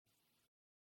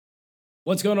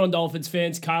What's going on, Dolphins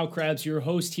fans? Kyle Krabs, your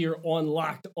host here on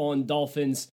Locked On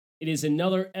Dolphins. It is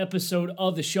another episode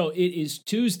of the show. It is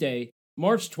Tuesday,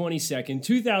 March 22nd,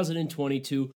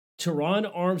 2022.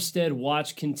 Terron Armstead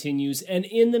watch continues. And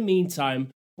in the meantime,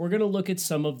 we're going to look at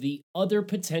some of the other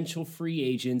potential free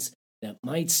agents that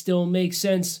might still make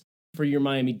sense for your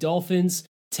Miami Dolphins.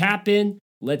 Tap in.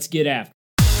 Let's get after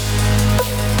it.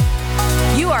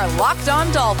 You are Locked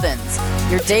On Dolphins,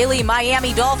 your daily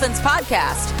Miami Dolphins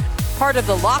podcast. Part of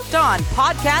the Locked On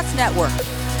Podcast Network,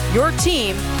 your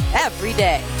team every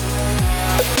day.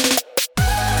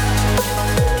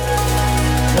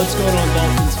 What's going on,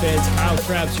 Dolphins fans? Kyle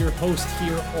Krabs, your host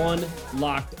here on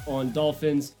Locked On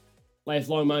Dolphins.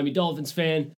 Lifelong Miami Dolphins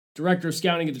fan, director of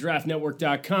scouting at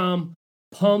thedraftnetwork.com.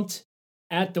 Pumped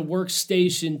at the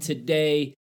workstation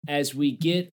today as we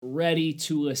get ready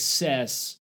to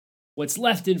assess what's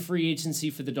left in free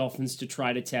agency for the Dolphins to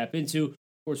try to tap into.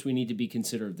 Of course, we need to be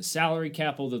considerate of the salary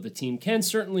cap, although the team can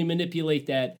certainly manipulate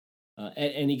that at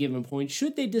any given point,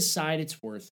 should they decide it's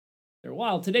worth their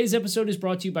while. Today's episode is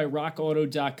brought to you by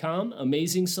RockAuto.com.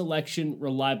 Amazing selection,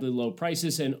 reliably low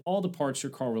prices, and all the parts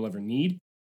your car will ever need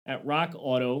at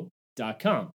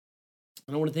RockAuto.com.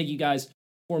 And I want to thank you guys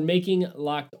for making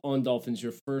Locked On Dolphins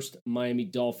your first Miami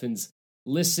Dolphins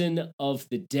listen of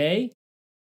the day.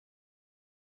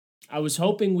 I was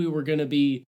hoping we were going to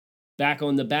be back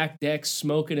on the back deck,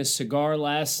 smoking a cigar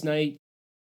last night,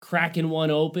 cracking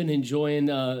one open, enjoying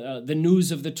the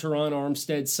news of the Terron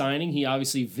Armstead signing. He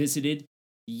obviously visited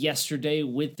yesterday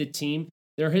with the team.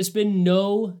 There has been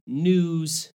no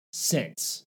news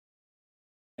since.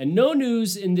 And no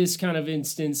news in this kind of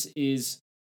instance is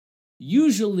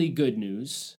usually good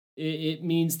news. It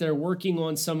means they're working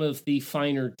on some of the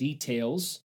finer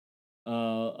details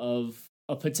of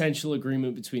a potential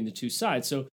agreement between the two sides.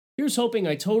 So here's hoping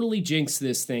I totally jinx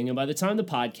this thing, and by the time the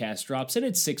podcast drops, and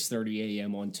it's 6:30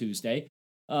 a.m. on Tuesday,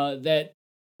 that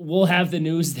we'll have the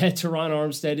news that Terron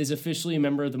Armstead is officially a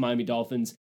member of the Miami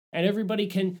Dolphins, and everybody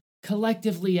can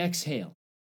collectively exhale.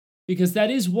 Because that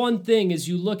is one thing as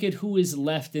you look at who is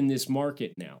left in this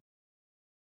market now.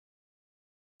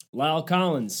 La'el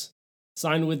Collins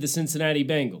signed with the Cincinnati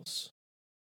Bengals.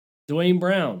 Duane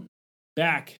Brown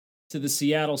back to the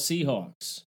Seattle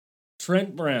Seahawks.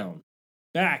 Trent Brown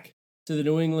back to the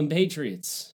New England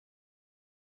Patriots.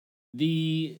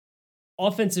 The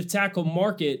offensive tackle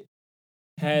market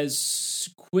has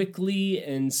quickly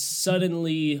and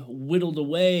suddenly whittled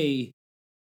away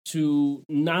to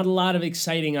not a lot of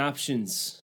exciting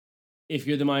options if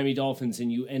you're the Miami Dolphins and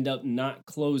you end up not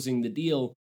closing the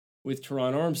deal with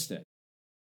Terron Armstead.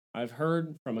 I've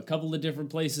heard from a couple of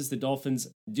different places the Dolphins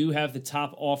do have the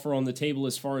top offer on the table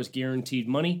as far as guaranteed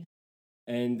money.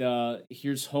 And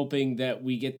here's hoping that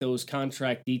we get those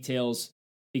contract details,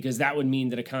 because that would mean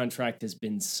that a contract has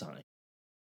been signed.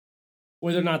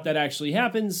 Whether or not that actually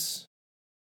happens,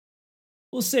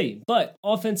 we'll see. But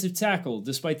offensive tackle,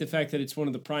 despite the fact that it's one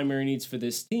of the primary needs for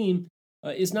this team,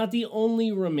 is not the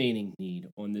only remaining need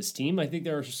on this team. I think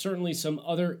there are certainly some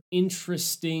other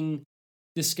interesting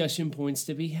discussion points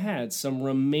to be had, some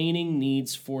remaining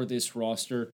needs for this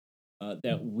roster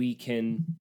that we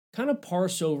can kind of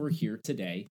parse over here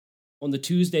today on the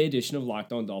Tuesday edition of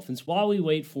Locked On Dolphins while we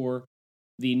wait for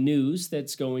the news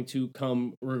that's going to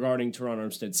come regarding Terron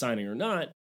Armstead signing or not,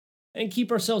 and keep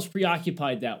ourselves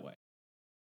preoccupied that way.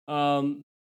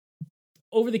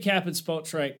 Over the cap and Spot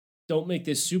Track don't make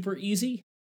this super easy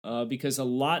because a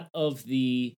lot of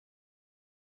the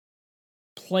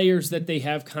players that they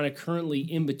have kind of currently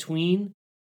in between,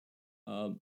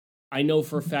 I know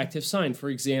for a fact have signed. For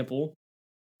example,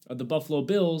 the Buffalo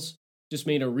Bills just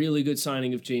made a really good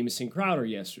signing of Jamison Crowder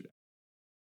yesterday.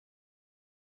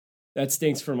 That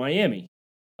stinks for Miami.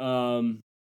 But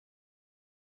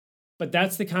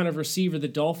that's the kind of receiver the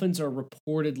Dolphins are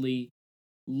reportedly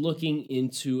looking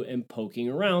into and poking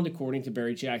around, according to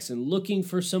Barry Jackson, looking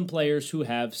for some players who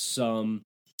have some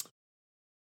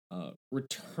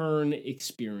return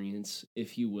experience,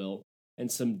 if you will,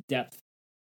 and some depth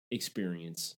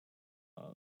experience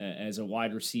as a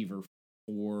wide receiver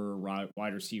 4,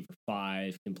 wide receiver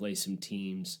 5, can play some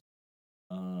teams.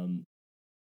 And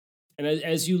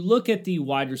as you look at the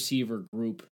wide receiver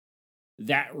group,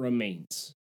 that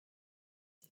remains.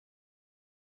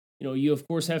 You know, you of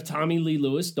course have Tommy Lee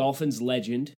Lewis, Dolphins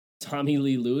legend, Tommy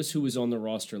Lee Lewis, who was on the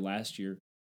roster last year.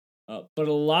 But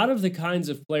a lot of the kinds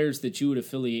of players that you would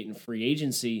affiliate in free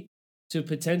agency to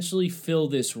potentially fill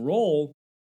this role,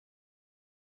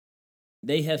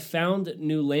 they have found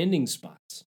new landing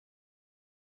spots.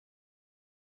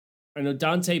 I know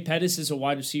Dante Pettis is a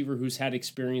wide receiver who's had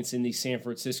experience in the San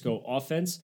Francisco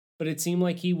offense, but it seemed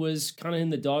like he was kind of in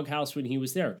the doghouse when he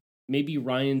was there. maybe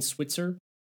Ryan Switzer.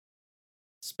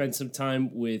 Spent some time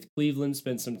with Cleveland,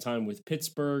 spent some time with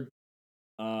Pittsburgh.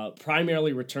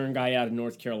 Primarily return guy out of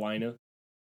North Carolina.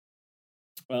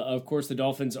 Of course, the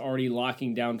Dolphins already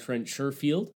locking down Trent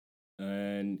Sherfield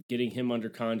and getting him under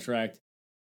contract.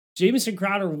 Jamison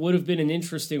Crowder would have been an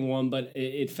interesting one, but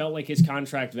it felt like his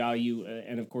contract value,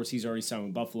 and of course he's already signed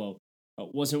with Buffalo,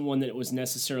 wasn't one that was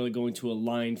necessarily going to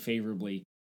align favorably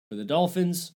for the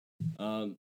Dolphins.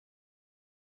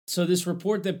 So this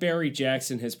report that Barry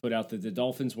Jackson has put out that the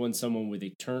Dolphins want someone with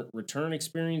a return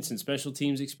experience and special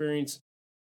teams experience,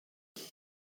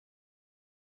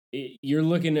 you're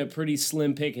looking at pretty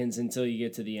slim pickings until you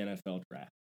get to the NFL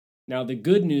draft. Now, the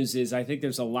good news is I think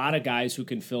there's a lot of guys who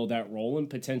can fill that role and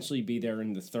potentially be there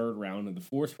in the third round and the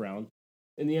fourth round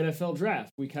in the NFL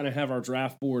draft. We kind of have our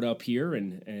draft board up here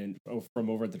and from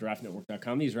over at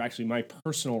thedraftnetwork.com. These are actually my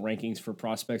personal rankings for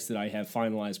prospects that I have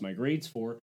finalized my grades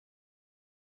for.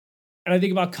 And I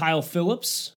think about Kyle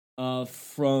Phillips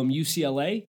from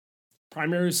UCLA,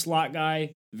 primary slot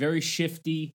guy, very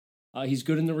shifty. He's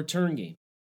good in the return game.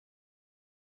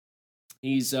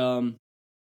 He's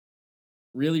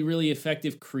really, really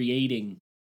effective creating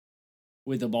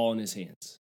with the ball in his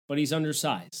hands. But he's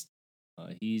undersized.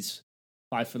 He's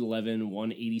 5'11",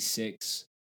 186.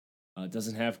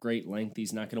 Doesn't have great length.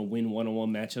 He's not going to win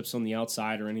one-on-one matchups on the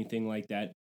outside or anything like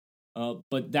that.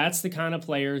 But that's the kind of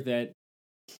player that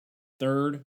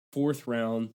third, fourth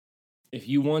round, if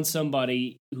you want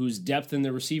somebody who's depth in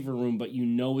the receiver room, but you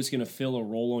know is going to fill a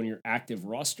role on your active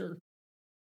roster,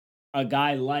 a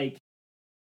guy like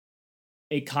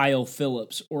a Kyle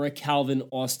Phillips or a Calvin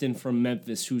Austin from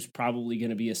Memphis, who's probably going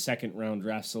to be a second-round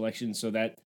draft selection, so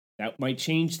that might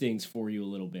change things for you a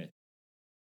little bit.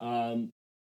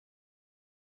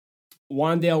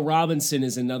 Wan'Dale Robinson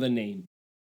is another name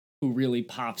who really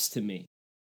pops to me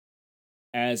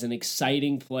as an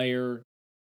exciting player,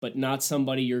 but not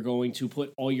somebody you're going to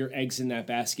put all your eggs in that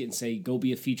basket and say, go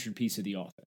be a featured piece of the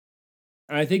offense.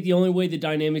 And I think the only way the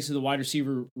dynamics of the wide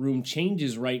receiver room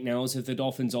changes right now is if the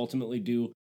Dolphins ultimately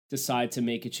do decide to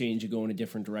make a change and go in a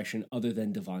different direction other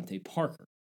than Devontae Parker.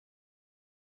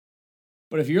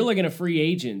 But if you're looking at free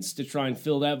agents to try and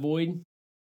fill that void,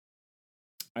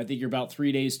 I think you're about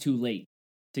 3 days too late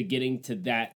to getting to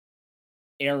that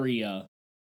area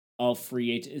of free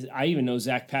agent. I even know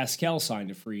Zach Pascal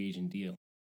signed a free agent deal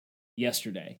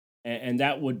yesterday. And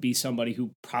that would be somebody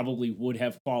who probably would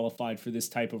have qualified for this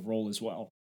type of role as well.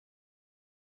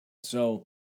 So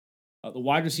the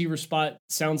wide receiver spot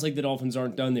sounds like the Dolphins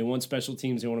aren't done. They want special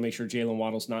teams. They want to make sure Jalen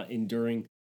Waddle's not enduring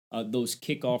those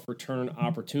kickoff return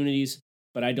opportunities.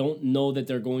 But I don't know that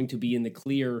they're going to be in the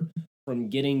clear from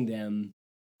getting them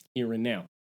here and now.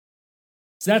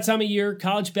 It's that time of year.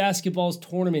 College basketball's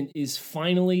tournament is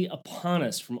finally upon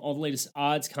us. From all the latest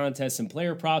odds, contests, and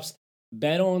player props,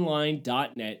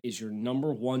 BetOnline.net is your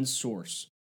number one source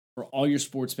for all your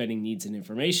sports betting needs and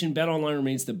information. BetOnline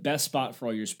remains the best spot for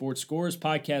all your sports scores,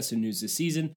 podcasts, and news this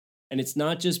season. And it's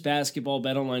not just basketball.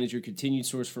 BetOnline is your continued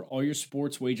source for all your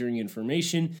sports wagering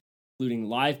information, including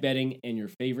live betting and your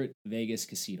favorite Vegas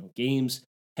casino games.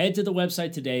 Head to the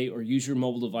website today or use your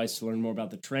mobile device to learn more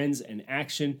about the trends and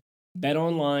action.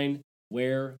 BetOnline,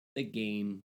 where the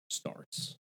game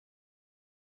starts.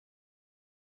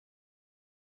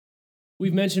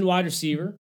 We've mentioned wide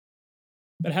receiver,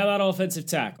 but how about offensive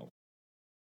tackle?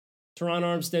 Teron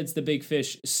Armstead's the big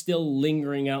fish, still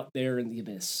lingering out there in the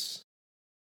abyss,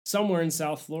 somewhere in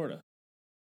South Florida.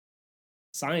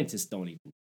 Scientists don't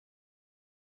even.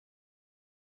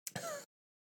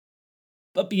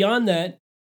 But beyond that,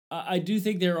 I do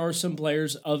think there are some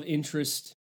players of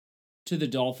interest to the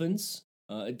Dolphins.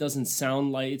 It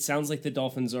sounds like the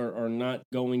Dolphins are not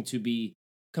going to be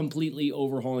completely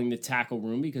overhauling the tackle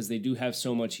room because they do have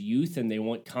so much youth and they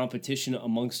want competition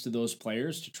amongst those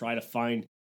players to try to find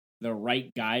the right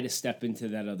guy to step into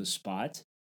that other spot.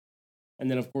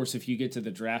 And then, of course, if you get to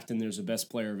the draft and there's a best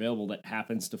player available that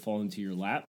happens to fall into your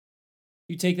lap,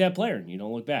 you take that player and you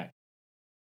don't look back.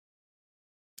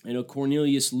 I know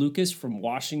Cornelius Lucas from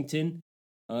Washington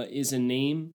is a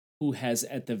name who has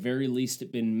at the very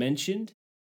least been mentioned.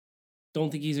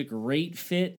 Don't think he's a great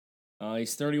fit.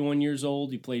 He's 31 years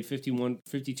old. He played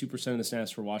 52% of the snaps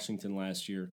for Washington last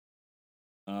year.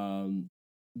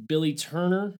 Billy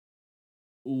Turner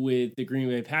with the Green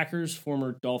Bay Packers,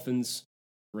 former Dolphins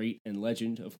great and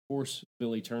legend, of course,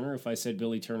 Billy Turner. If I said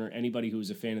Billy Turner, anybody who is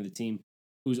a fan of the team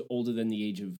who's older than the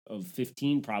age of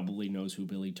 15 probably knows who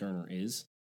Billy Turner is.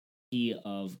 He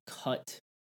of cut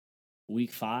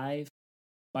Week 5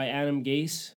 by Adam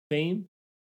Gase fame.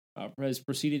 Has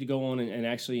proceeded to go on and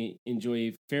actually enjoy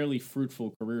a fairly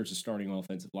fruitful career as a starting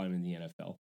offensive lineman in the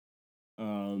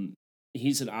NFL.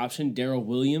 he's an option. Darrell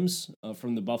Williams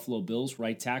from the Buffalo Bills,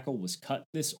 right tackle, was cut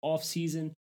this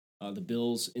offseason. The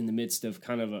Bills, in the midst of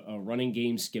kind of a running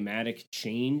game schematic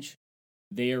change,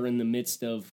 they are in the midst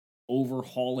of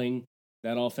overhauling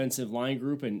that offensive line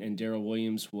group, and Darrell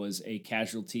Williams was a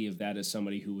casualty of that as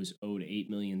somebody who was owed $8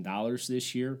 million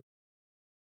this year.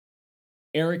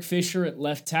 Eric Fisher at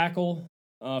left tackle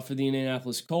for the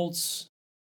Indianapolis Colts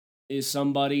is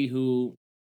somebody who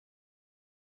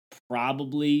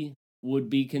probably would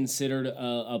be considered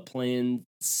a plan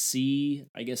C.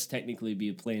 I guess technically be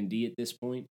a plan D at this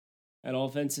point at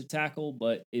offensive tackle,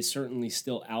 but is certainly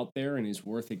still out there and is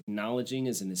worth acknowledging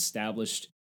as an established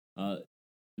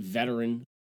veteran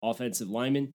offensive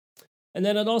lineman. And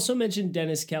then I'd also mention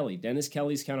Dennis Kelly. Dennis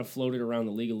Kelly's kind of floated around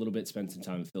the league a little bit, spent some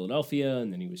time in Philadelphia,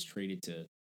 and then he was traded to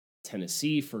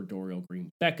Tennessee for Dorial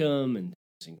Green-Beckham, and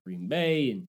was in Green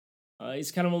Bay, and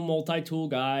he's kind of a multi-tool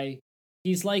guy.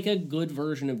 He's like a good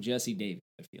version of Jesse Davis,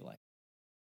 I feel like.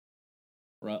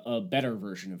 Or a better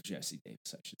version of Jesse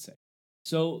Davis, I should say.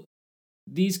 So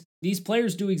these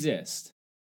players do exist.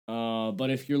 But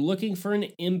if you're looking for an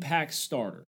impact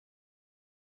starter,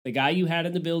 the guy you had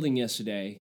in the building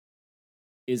yesterday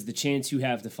is the chance you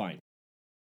have to find.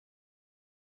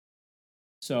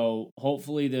 So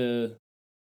hopefully the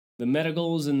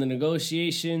medicals and the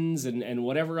negotiations and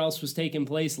whatever else was taking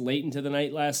place late into the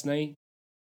night last night,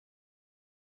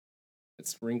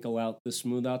 let's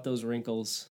smooth out those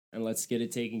wrinkles, and let's get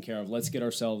it taken care of. Let's get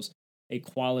ourselves a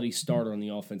quality starter on the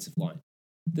offensive line.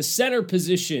 The center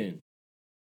position.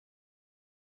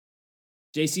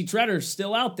 J.C. Tretter's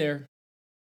still out there.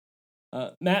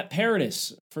 Matt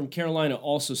Paradis from Carolina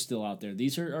also still out there.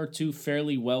 These are two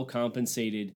fairly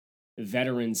well-compensated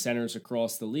veteran centers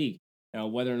across the league. Now,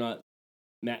 whether or not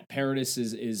Matt Paradis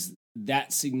is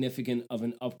that significant of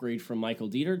an upgrade from Michael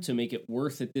Dieter to make it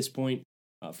worth at this point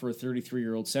for a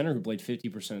 33-year-old center who played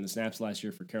 50% of the snaps last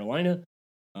year for Carolina,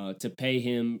 to pay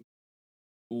him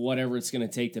whatever it's going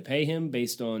to take to pay him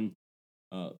based on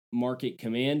market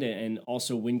command, and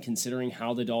also when considering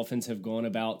how the Dolphins have gone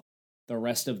about the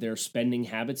rest of their spending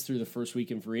habits through the first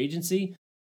week in free agency,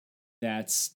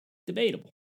 that's debatable.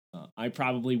 I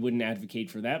probably wouldn't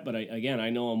advocate for that, but I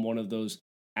know I'm one of those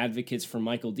advocates for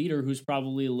Michael Dieter who's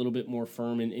probably a little bit more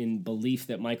firm in belief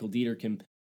that Michael Dieter can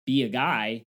be a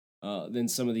guy than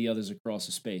some of the others across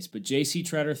the space. But J.C.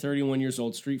 Tretter, 31 years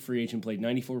old, street free agent, played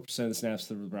 94% of the snaps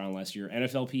for the Brown last year,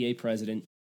 NFLPA president,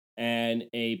 and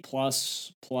a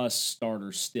plus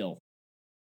starter still.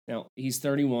 Now, he's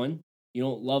 31. You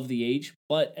don't love the age,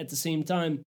 but at the same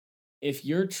time, if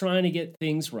you're trying to get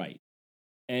things right,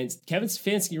 and Kevin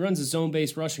Stefanski runs a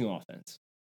zone-based rushing offense,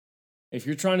 if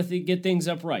you're trying to get things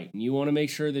up right, and you want to make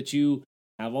sure that you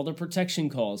have all the protection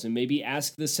calls, and maybe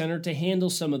ask the center to handle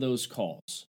some of those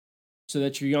calls, so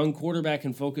that your young quarterback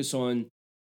can focus on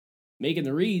making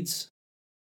the reads,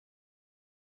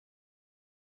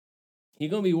 he's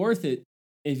going to be worth it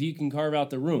if you can carve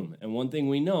out the room. And one thing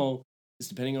we know is,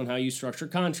 depending on how you structure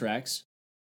contracts,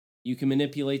 you can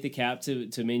manipulate the cap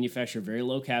to manufacture very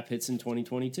low cap hits in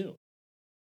 2022.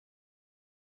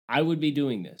 I would be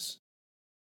doing this.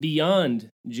 Beyond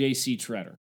J.C.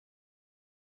 Tretter,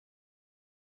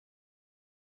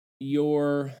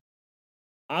 your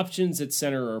options at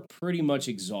center are pretty much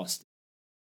exhausted.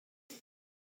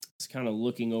 It's kind of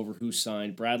looking over who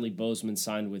signed. Bradley Bozeman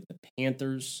signed with the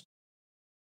Panthers.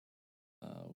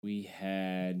 We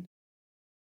had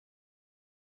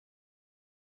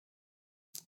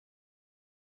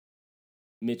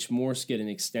Mitch Morse get an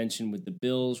extension with the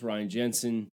Bills. Ryan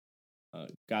Jensen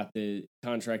got the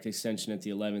contract extension at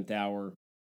the 11th hour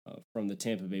from the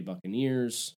Tampa Bay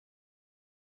Buccaneers.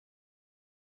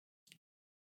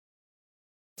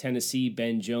 Tennessee,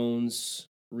 Ben Jones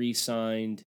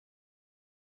re-signed.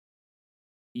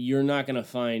 You're not going to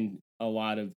find a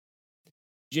lot of...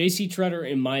 J.C. Tretter,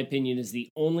 in my opinion, is the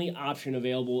only option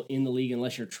available in the league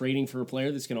unless you're trading for a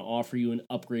player that's going to offer you an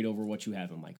upgrade over what you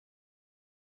have in Michael.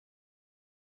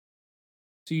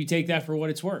 So you take that for what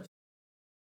it's worth.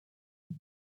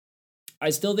 I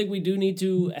still think we do need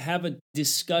to have a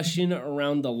discussion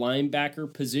around the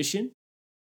linebacker position.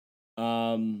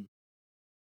 And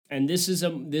this is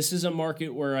a market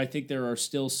where I think there are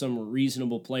still some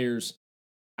reasonable players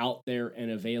out there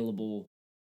and available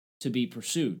to be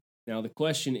pursued. Now, the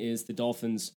question is, the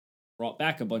Dolphins brought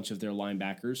back a bunch of their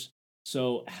linebackers.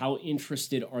 So how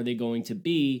interested are they going to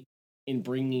be in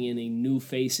bringing in a new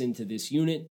face into this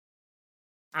unit?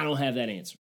 I don't have that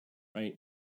answer, right?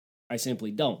 I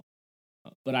simply don't.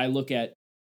 But I look at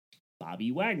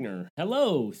Bobby Wagner.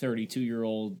 Hello,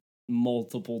 32-year-old,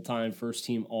 multiple-time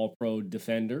first-team All-Pro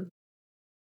defender.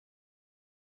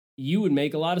 You would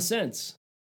make a lot of sense.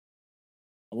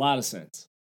 A lot of sense.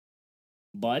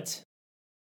 But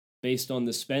based on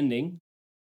the spending,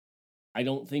 I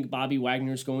don't think Bobby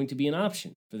Wagner is going to be an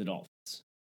option for the Dolphins.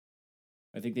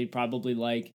 I think they'd probably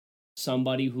like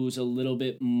somebody who's a little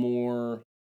bit more,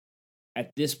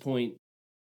 at this point,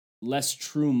 less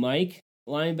true Mike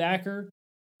linebacker,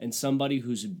 and somebody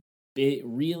who's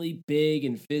really big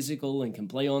and physical and can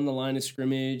play on the line of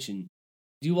scrimmage and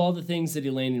do all the things that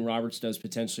Elandon Roberts does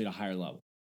potentially at a higher level.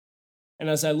 And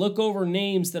as I look over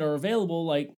names that are available,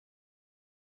 like,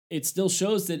 it still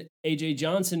shows that A.J.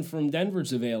 Johnson from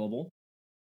Denver's available.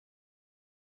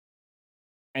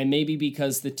 And maybe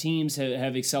because the teams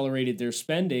have accelerated their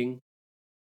spending,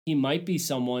 he might be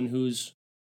someone who's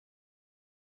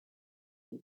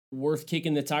worth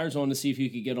kicking the tires on to see if you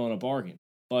could get on a bargain.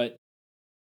 But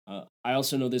I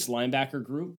also know this linebacker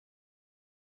group,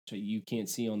 which you can't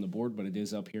see on the board, but it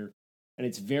is up here. And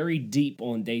it's very deep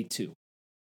on day 2.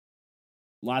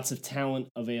 Lots of talent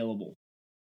available.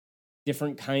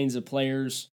 Different kinds of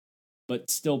players, but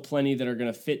still plenty that are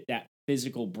going to fit that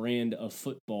physical brand of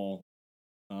football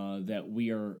that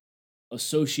we are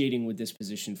associating with this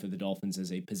position for the Dolphins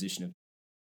as a position of.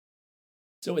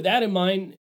 So with that in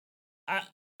mind,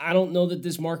 I don't know that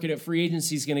this market at free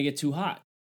agency is going to get too hot.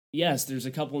 Yes, there's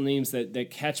a couple names that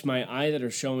catch my eye that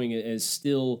are showing as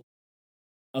still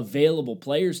available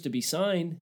players to be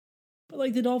signed. But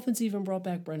like the Dolphins even brought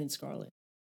back Brennan Scarlett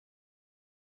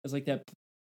as like that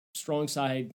strong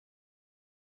side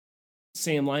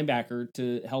Sam linebacker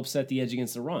to help set the edge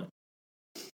against the run.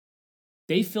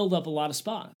 They filled up a lot of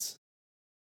spots.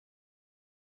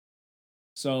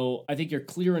 So I think your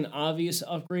clear and obvious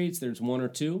upgrades, there's one or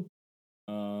two.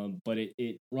 But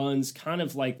it runs kind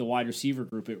of like the wide receiver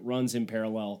group. It runs in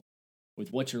parallel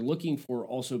with what you're looking for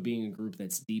also being a group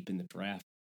that's deep in the draft.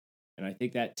 And I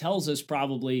think that tells us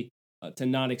probably to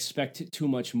not expect too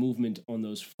much movement on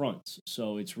those fronts.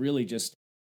 So it's really just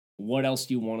what else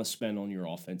do you want to spend on your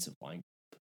offensive line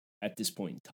at this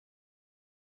point in time.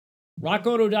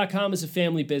 RockAuto.com is a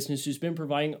family business who's been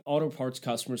providing auto parts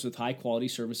customers with high-quality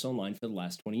service online for the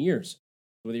last 20 years.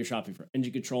 Whether you're shopping for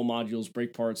engine control modules,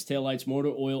 brake parts, taillights, motor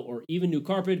oil, or even new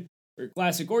carpet, for your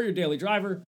classic or your daily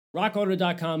driver,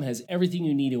 RockAuto.com has everything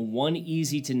you need in one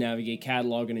easy-to-navigate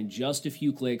catalog, and in just a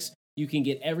few clicks, you can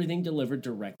get everything delivered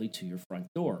directly to your front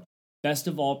door. Best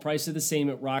of all, prices are the same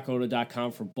at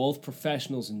RockAuto.com for both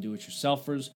professionals and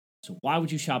do-it-yourselfers, so why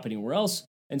would you shop anywhere else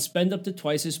and spend up to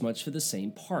twice as much for the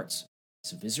same parts?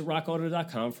 So visit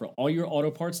RockAuto.com for all your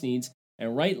auto parts needs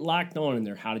and write Locked On in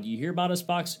their How Did You Hear About Us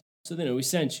box so they know we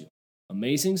sent you.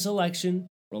 Amazing selection,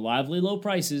 reliably low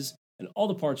prices, and all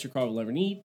the parts your car will ever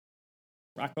need.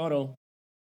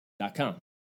 RockAuto.com.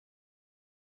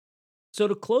 So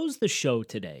to close the show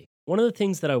today, one of the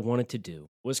things that I wanted to do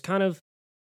was kind of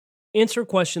answer a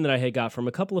question that I had got from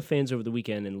a couple of fans over the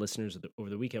weekend and listeners over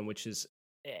the weekend, which is,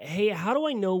 hey, how do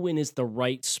I know when is the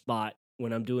right spot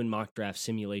when I'm doing mock draft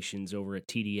simulations over at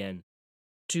TDN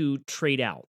to trade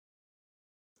out?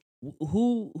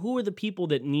 Who are the people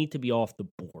that need to be off the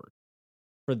board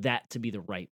for that to be the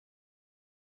right?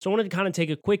 So I wanted to kind of take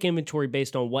a quick inventory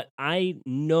based on what I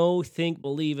know, think,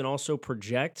 believe, and also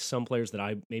project some players that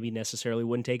I maybe necessarily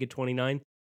wouldn't take at 29,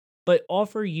 but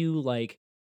offer you like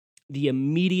the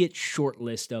immediate short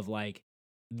list of like,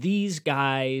 these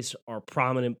guys are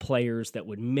prominent players that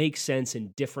would make sense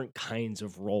in different kinds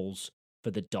of roles for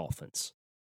the Dolphins.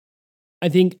 I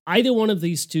think either one of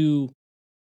these two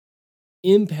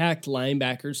impact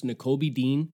linebackers, Nakobe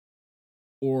Dean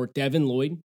or Devin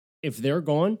Lloyd, if they're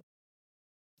gone,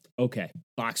 okay,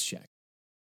 box check.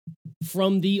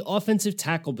 From the offensive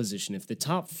tackle position, if the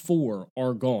top 4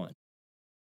 are gone,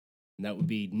 and that would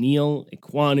be Neal,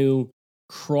 Ekwonu,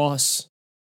 Cross,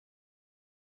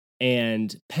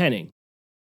 and Penning,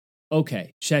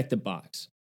 okay, check the box.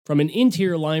 From an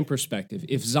interior line perspective,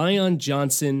 if Zion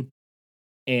Johnson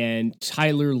and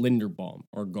Tyler Linderbaum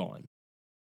are gone,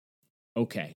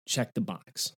 okay, check the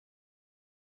box.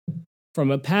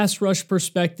 From a pass rush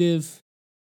perspective,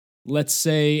 let's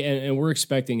say, and we're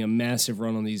expecting a massive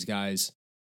run on these guys,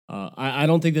 I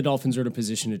don't think the Dolphins are in a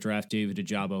position to draft David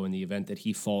Ojabo in the event that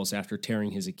he falls after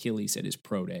tearing his Achilles at his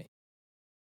pro day.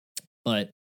 But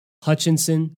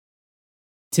Hutchinson,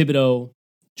 Thibodeau,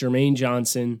 Jermaine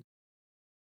Johnson,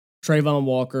 Trayvon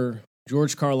Walker,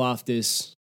 George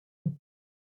Karlaftis,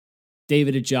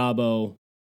 David Ojabo,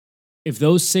 if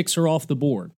those 6 are off the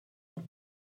board,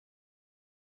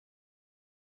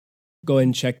 go ahead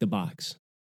and check the box.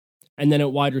 And then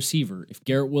at wide receiver, if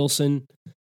Garrett Wilson,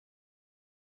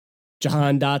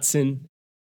 Jahan Dotson,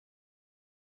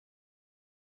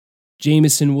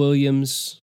 Jameson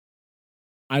Williams,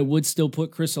 I would still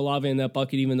put Chris Olave in that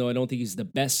bucket, even though I don't think he's the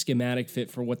best schematic fit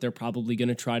for what they're probably going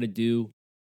to try to do.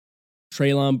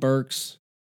 Treylon Burks.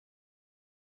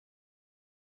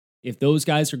 If those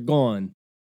guys are gone,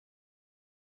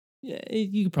 yeah,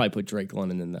 you could probably put Drake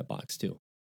London in that box too.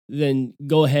 Then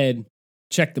go ahead,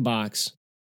 check the box.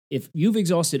 If you've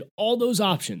exhausted all those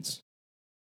options,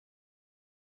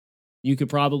 you could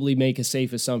probably make a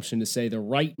safe assumption to say the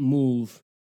right move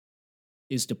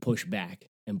is to push back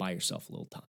and buy yourself a little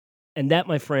time. And that,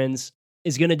 my friends,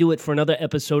 is going to do it for another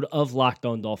episode of Locked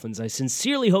On Dolphins. I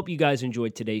sincerely hope you guys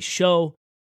enjoyed today's show.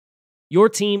 Your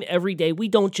team every day. We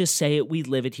don't just say it, we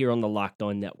live it here on the Locked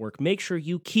On Network. Make sure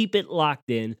you keep it locked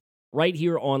in right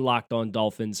here on Locked On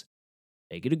Dolphins.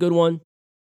 Make it a good one.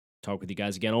 Talk with you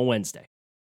guys again on Wednesday.